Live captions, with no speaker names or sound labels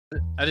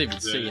I didn't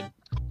even see him.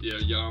 Yeah,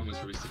 your arm was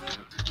probably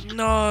sticking out.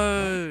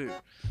 No.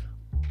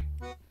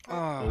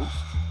 Oh.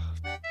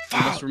 We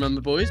must remember,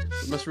 boys.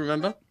 We must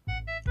remember.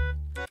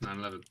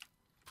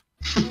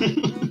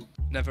 9/11.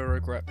 Never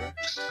regret, bro.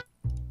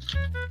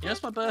 Yeah,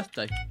 it's my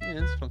birthday. Yeah,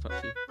 that's a fun fact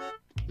for you.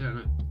 Yeah, I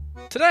know.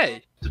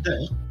 Today?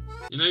 Today?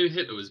 You know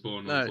Hitler was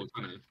born on No.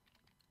 420?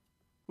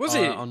 Was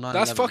he? On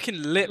That's 9/11.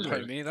 fucking lit, Yeah.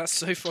 homie. That's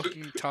so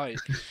fucking tight.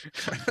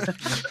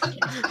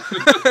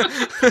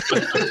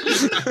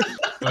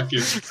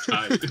 Fucking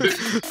tight.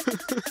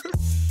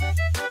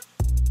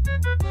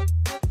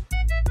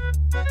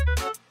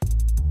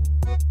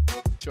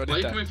 Sure Why are did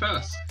you that. coming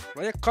first?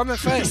 Why you coming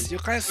first? You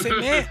can't see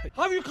me.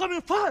 How you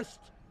coming fast?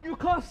 You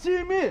can't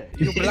see me.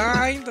 You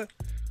blind?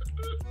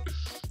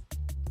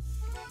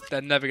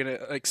 They're never gonna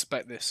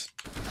expect this.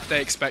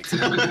 They expect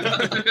it. Oh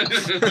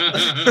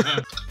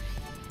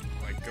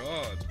my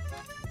god.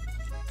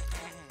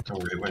 Don't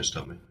worry, it won't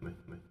stop me.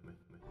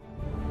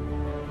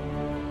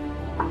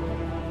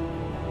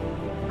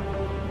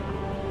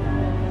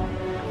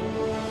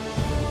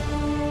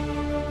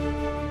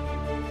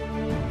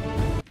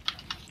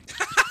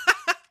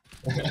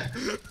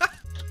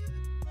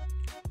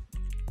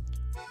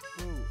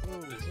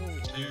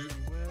 Two.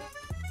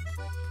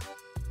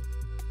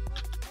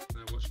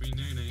 Now watch me,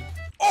 Nene.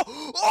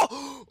 Oh!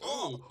 Oh!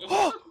 Oh!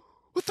 Oh!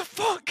 What the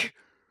fuck?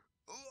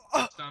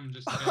 Sam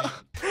just came.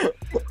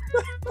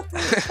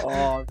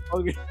 Oh,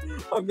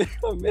 I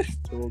miss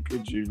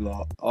talking to you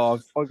lot. Oh,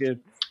 fucking.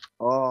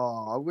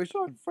 Oh, I wish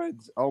I had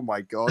friends. Oh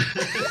my god.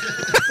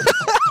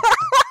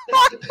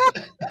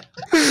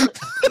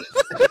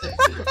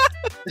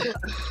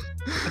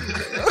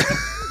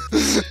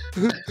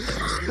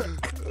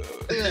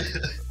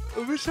 I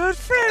wish I had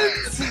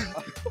friends.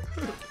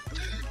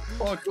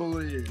 Fuck all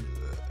of you.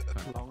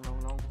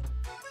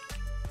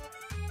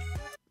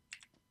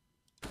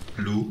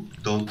 Blue,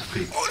 don't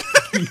pick.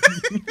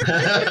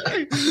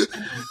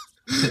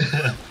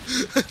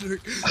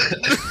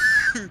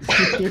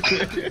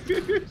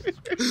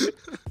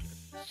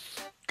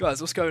 Guys,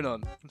 what's going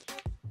on?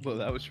 Well,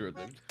 that was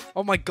short-lived.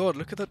 Oh my god,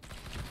 look at the.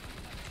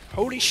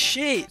 Holy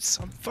shit!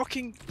 I'm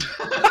fucking.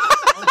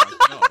 Oh my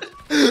god.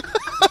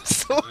 I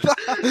saw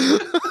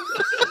that!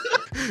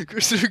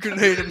 Chris threw a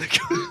grenade and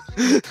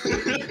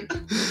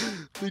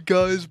the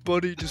guy's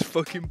body just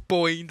fucking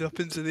boinged up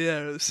into the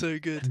air. It was so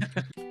good.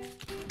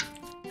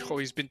 Oh,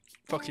 he's been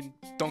fucking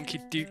donkey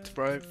duped,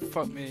 bro.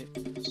 Fuck me.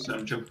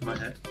 Sam jumped in my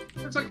head.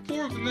 There's like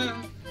 4 of them there.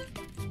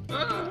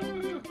 Ah.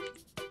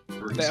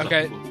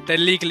 Okay, they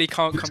legally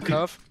can't come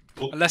curve.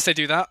 Oh. Unless they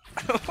do that.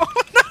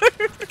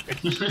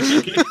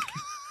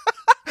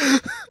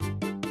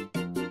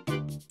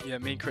 Yeah,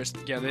 me and Chris,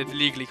 yeah, they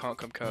legally can't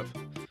come curve.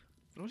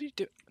 What do you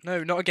do?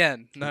 No, not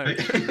again. No.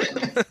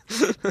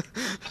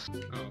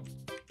 Oh.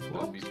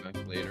 I'll be back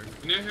later.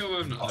 You know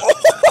who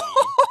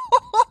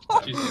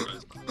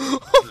Jesus Christ.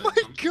 Oh my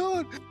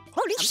god!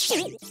 Holy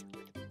shit!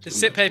 Just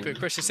sit paper,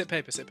 Chris, just sit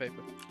paper, sit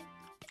paper.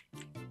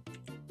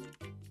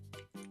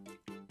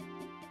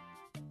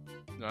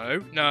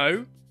 No,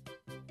 no.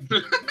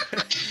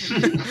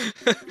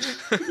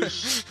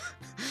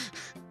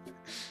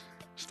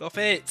 Stop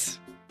it!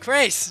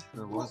 Chris!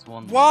 There was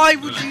one. Why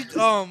would you?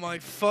 Oh my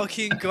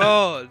fucking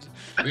god!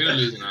 We're gonna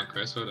lose now,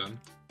 Chris. Well done.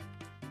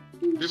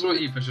 People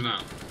like you pushing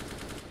out.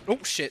 Oh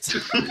shit!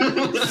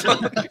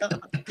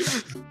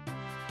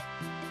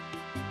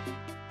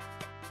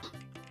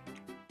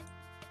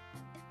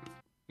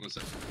 What's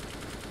that?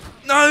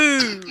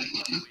 No!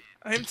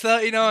 I'm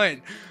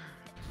 39.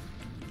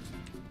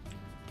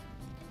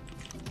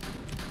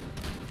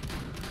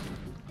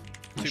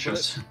 Two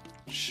bullets.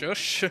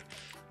 Shush.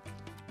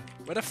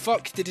 Where the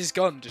fuck did his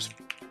gun just?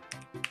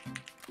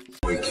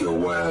 Wake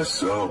your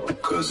ass up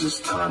because it's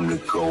time to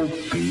go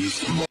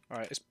beast mode.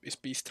 Alright, it's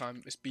beast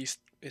time. It's beast.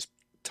 It's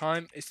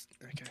time. It's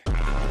okay.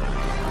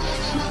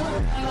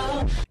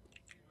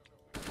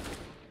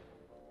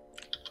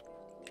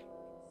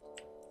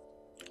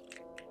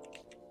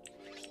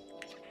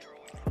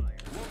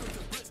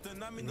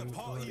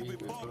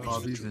 Oh,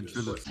 these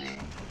intrusive.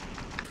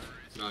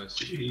 Nice.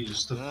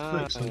 Jeez, the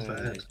flips on the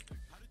head.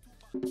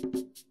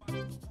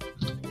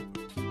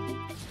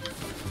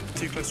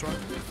 Too close, right?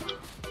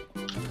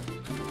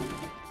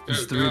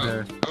 There's 3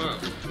 there.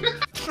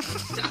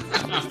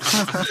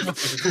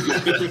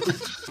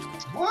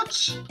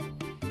 What?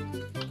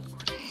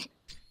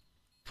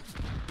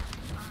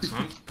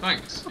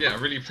 Thanks. Yeah, I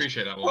really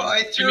appreciate that one. Well,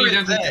 I threw Jimmy, it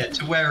don't- there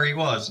to where he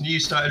was, and you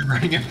started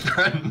running in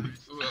front.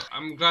 Well,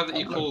 I'm glad that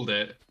you called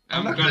it.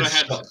 I'm not glad gonna I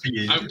had. stop for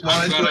you. I'm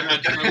Well, I glad I thought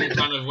had some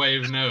kind of way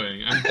of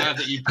knowing. I'm glad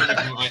that you put it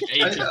from like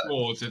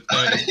 84 to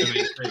 37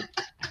 HP.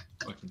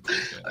 Fucking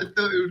bullshit. I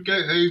thought it would go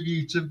over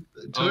you to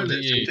Oh, toilets. do so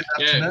you? didn't have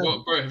to Yeah, know.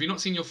 what, bro? Have you not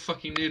seen your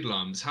fucking noodle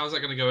arms? How's that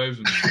gonna go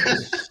over them?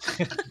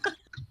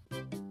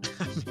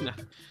 No,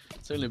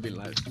 it's only been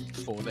like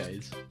 4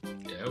 days.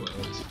 Yeah, well,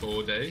 it's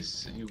 4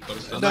 days. You've got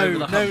to start. No,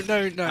 but I no, have-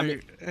 no, no, I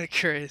mean-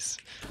 Chris.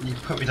 You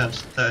put me down to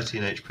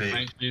 13 HP.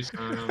 Thank you,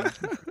 Sam. Wait, no,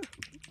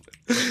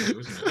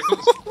 wasn't it? I got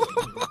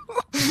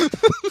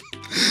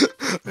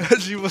I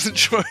actually wasn't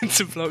trying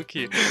to block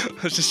you. I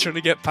was just trying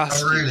to get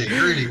past Oh, you. really?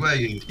 Really? Were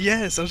you?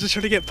 Yes, I was just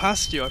trying to get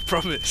past you, I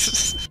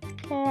promise.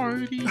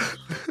 Party.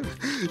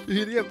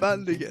 You're gonna get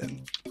banned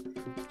again.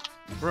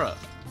 Bruh.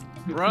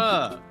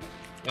 Bruh.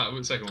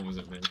 That second one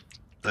wasn't me.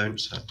 Don't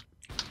say.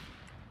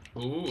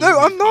 Ooh. No,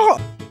 I'm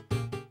not!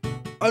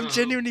 I'm No.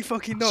 genuinely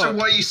fucking not. So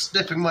why are you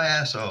sniffing my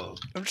asshole?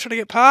 I'm trying to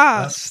get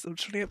past. I'm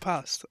trying to get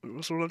past.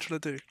 That's all I'm trying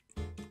to do.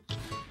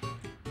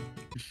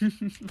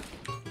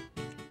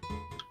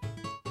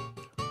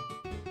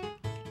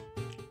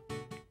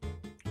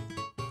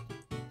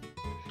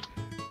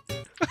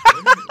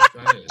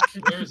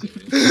 Where is it?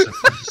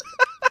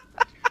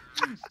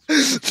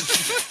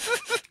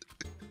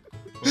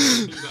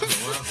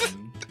 What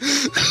happened?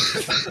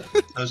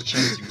 I was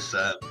chasing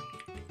Sam.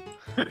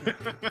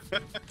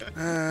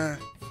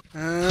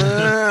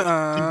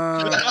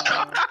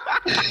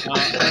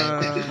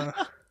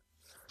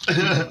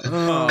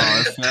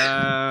 Oh,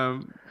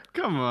 Sam.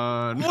 Come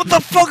on. What the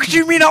fuck do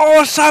you mean?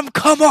 Oh, Sam,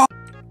 come on!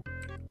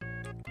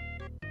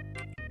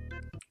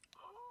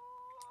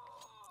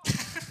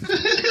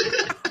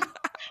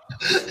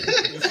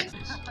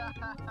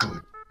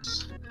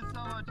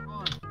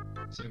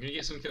 So can you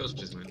get some kills,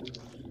 please, man?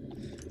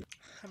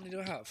 How many do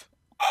I have?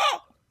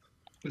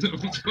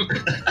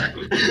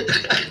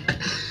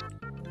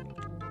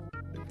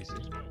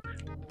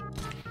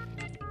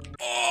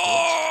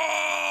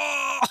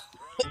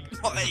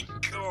 Oh my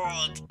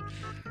god!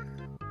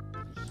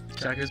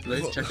 Checkers,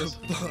 please. Checkers.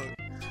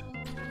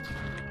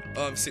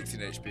 Oh, I'm 16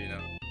 HP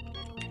now.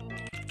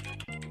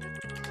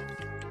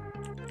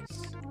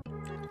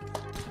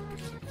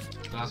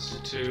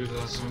 Last two,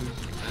 last one.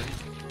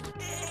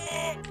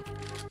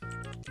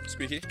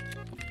 Squeaky?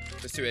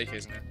 There's 2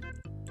 AKs in here.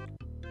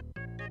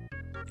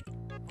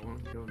 I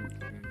want to kill him.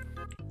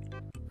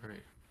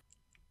 Right.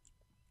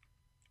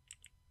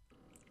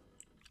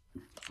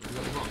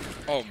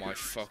 Oh my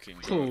fucking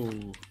god.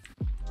 Cool.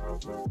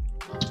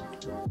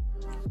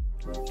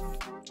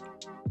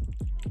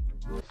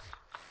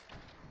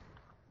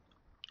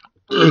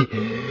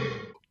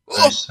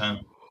 Oh, Sam.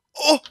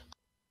 Oh!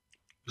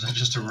 Was that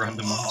just a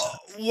random answer?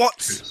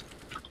 What?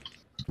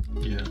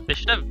 Yeah. They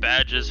should have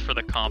badges for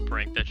the comp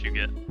rank that you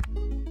get.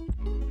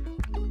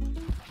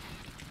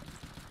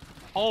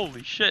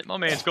 Holy shit, my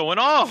man's going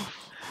off!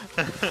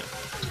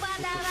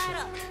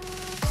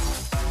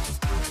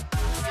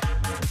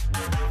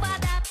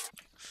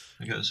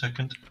 I got a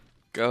second.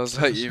 Girls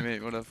like you,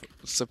 mate, wanna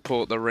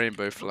support the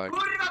rainbow flag.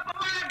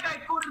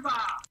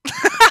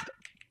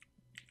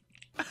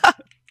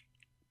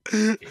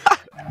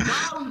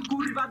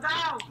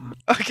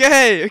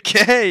 Okay,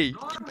 okay,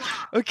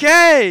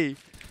 okay.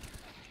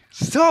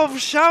 Stop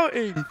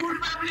shouting.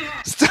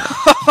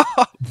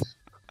 Stop.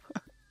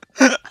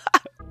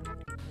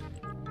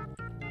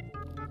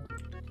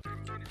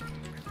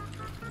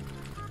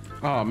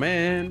 Oh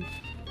man.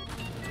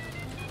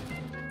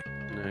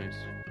 Nice.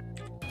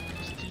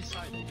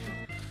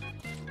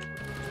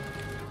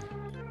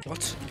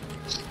 What?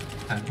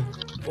 How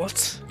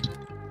What?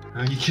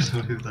 are you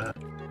gonna do that?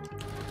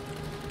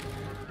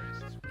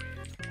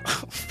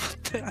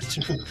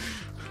 Did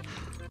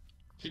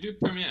you do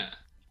Premiere?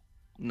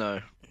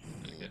 No.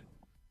 Okay.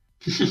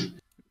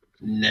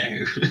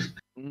 No.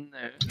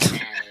 No.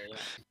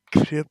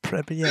 Career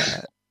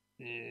premiere.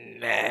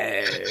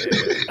 No.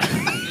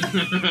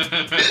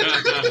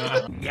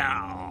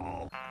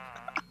 Yo.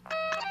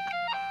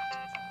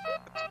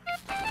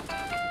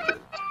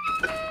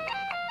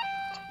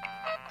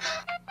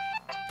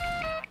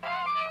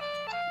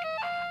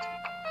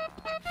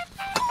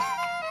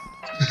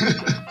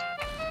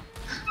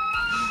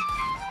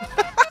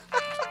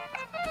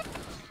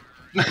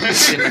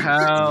 In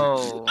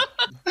hell.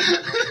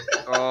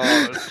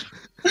 God.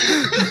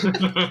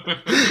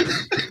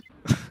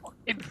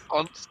 Fucking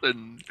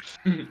constant.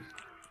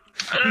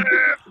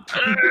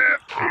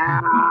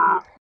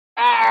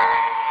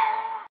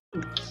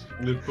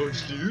 Le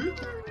poche-du.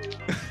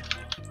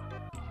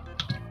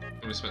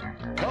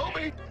 Help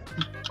me!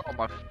 Oh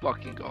my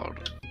fucking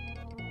god.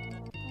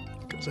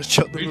 Because I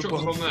shot You them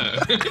dropped above. from there.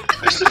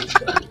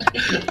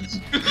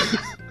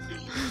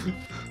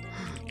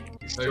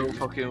 Still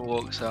fucking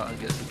walks out and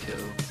gets a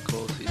kill. Of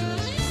course he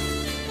does.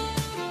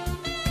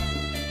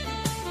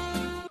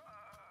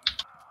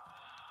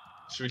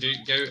 Should we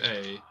go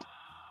A?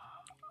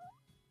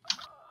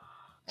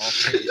 Oh,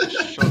 Pete,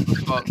 shut the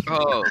fuck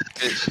up.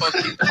 It's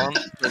fucking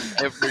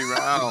constant every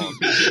round.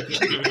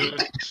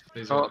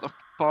 Please Shut the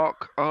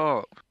fuck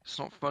up. It's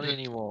not funny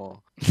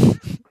anymore. What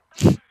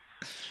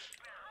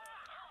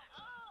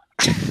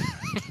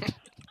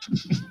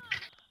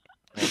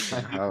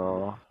the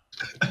hell?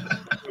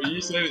 Well,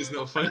 you said it's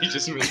not funny,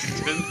 just makes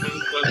it 10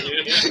 times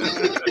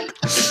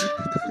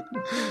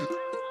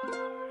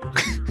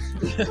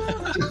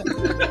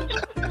funnier.